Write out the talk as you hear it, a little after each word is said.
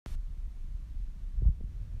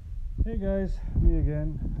Hey guys, me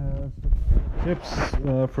again. Tips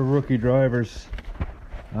for rookie drivers.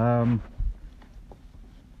 Um,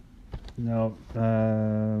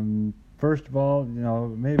 First of all,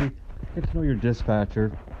 maybe get to know your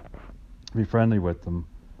dispatcher. Be friendly with them.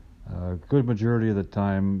 Good majority of the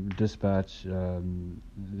time, dispatch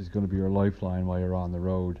is going to be your lifeline while you're on the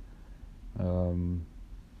road. If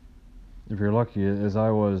you're lucky, as I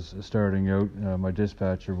was starting out, my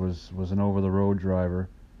dispatcher was an over-the-road driver.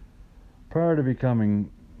 Prior to becoming,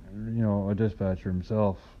 a dispatcher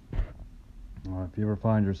himself, if you ever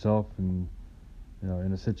find yourself in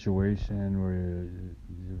a situation where you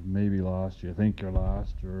may be lost, you think you're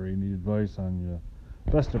lost, or you need advice on your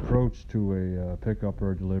best approach to a pickup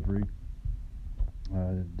or delivery,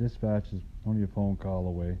 dispatch is only a phone call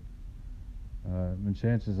away. And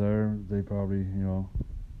chances are they probably,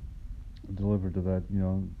 deliver to that,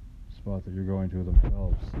 spot that you're going to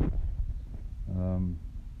themselves.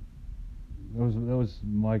 That was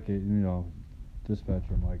my case,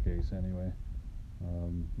 dispatcher in my case anyway. I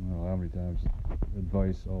don't know how many times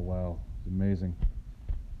advice, oh wow, it's amazing.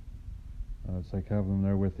 It's like having them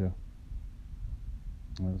there with you.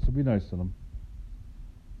 So be nice to them.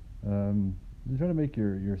 You try to make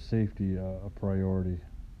your safety a priority.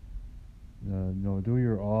 Do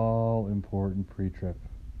your all important pre-trip.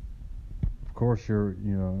 Of course,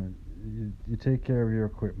 you take care of your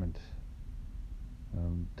equipment.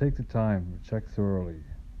 Take the time, check thoroughly.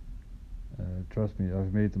 Trust me,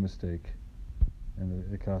 I've made the mistake, and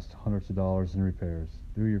it costs hundreds of dollars in repairs.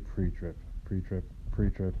 Do your pre-trip.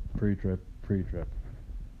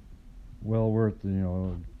 Well worth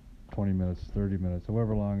 20 minutes, 30 minutes,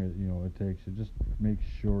 however long it takes you. Just make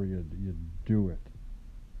sure you do it.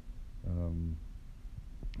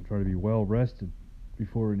 Try to be well rested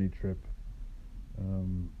before any trip.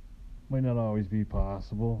 Might not always be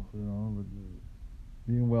possible, but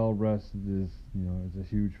being well rested is a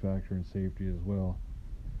huge factor in safety as well.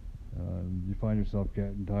 You find yourself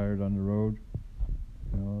getting tired on the road,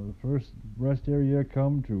 the first rest area you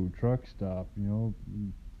come to, truck stop,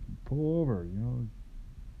 pull over,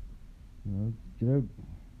 get out,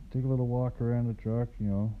 take a little walk around the truck,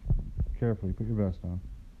 carefully, put your vest on.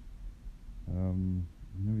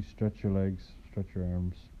 Maybe stretch your legs, stretch your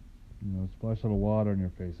arms, splash a little water on your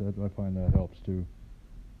face. I find that helps too.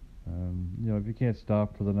 If you can't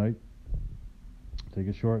stop for the night, take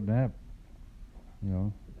a short nap,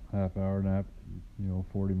 half-hour nap,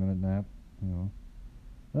 40-minute nap,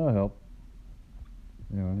 that'll help.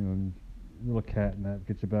 A little cat nap,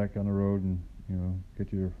 get you back on the road and,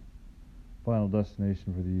 get you your final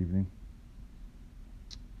destination for the evening.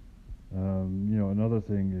 Another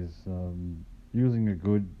thing is using a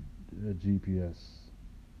good GPS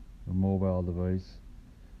or mobile device.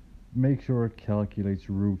 Make sure it calculates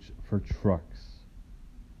routes for trucks,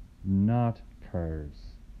 not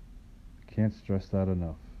cars. Can't stress that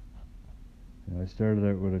enough. I started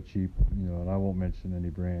out with a cheap, and I won't mention any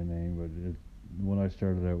brand name, but when I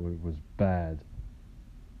started out, it was bad.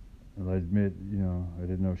 And I admit, I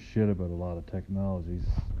didn't know shit about a lot of technologies,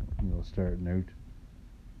 starting out.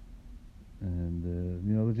 And the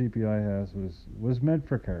GPI was meant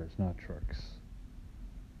for cars, not trucks.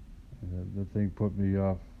 The thing put me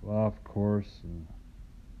off course and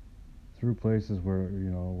through places where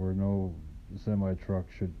no semi truck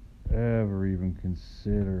should ever even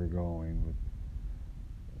consider going.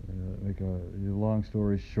 But make a long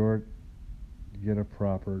story short, get a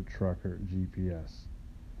proper trucker GPS.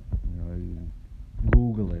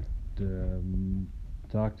 Google it.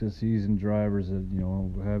 Talk to seasoned drivers that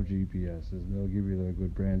have GPSs. They'll give you the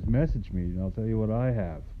good brands. Message me, and I'll tell you what I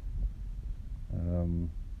have.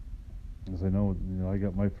 As I know, I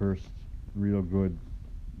got my first real good,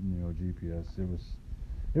 GPS.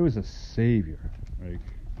 It was a savior. Like,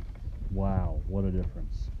 wow, what a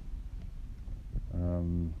difference.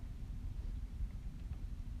 One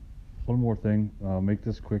more thing. I'll make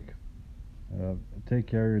this quick. Take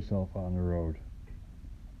care of yourself on the road.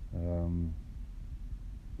 And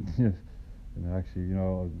actually, I'm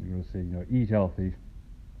going to say, eat healthy,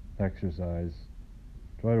 exercise,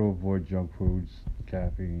 try to avoid junk foods,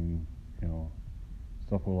 caffeine,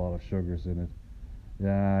 stuff with a lot of sugars in it.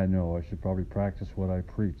 Yeah, I know, I should probably practice what I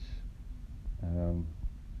preach. I'm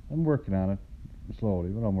working on it, slowly,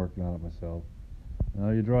 but I'm working on it myself.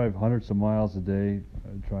 You drive hundreds of miles a day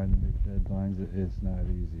trying to make deadlines. It's not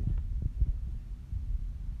easy.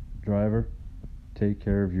 Driver, take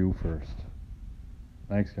care of you first.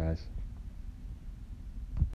 Thanks, guys.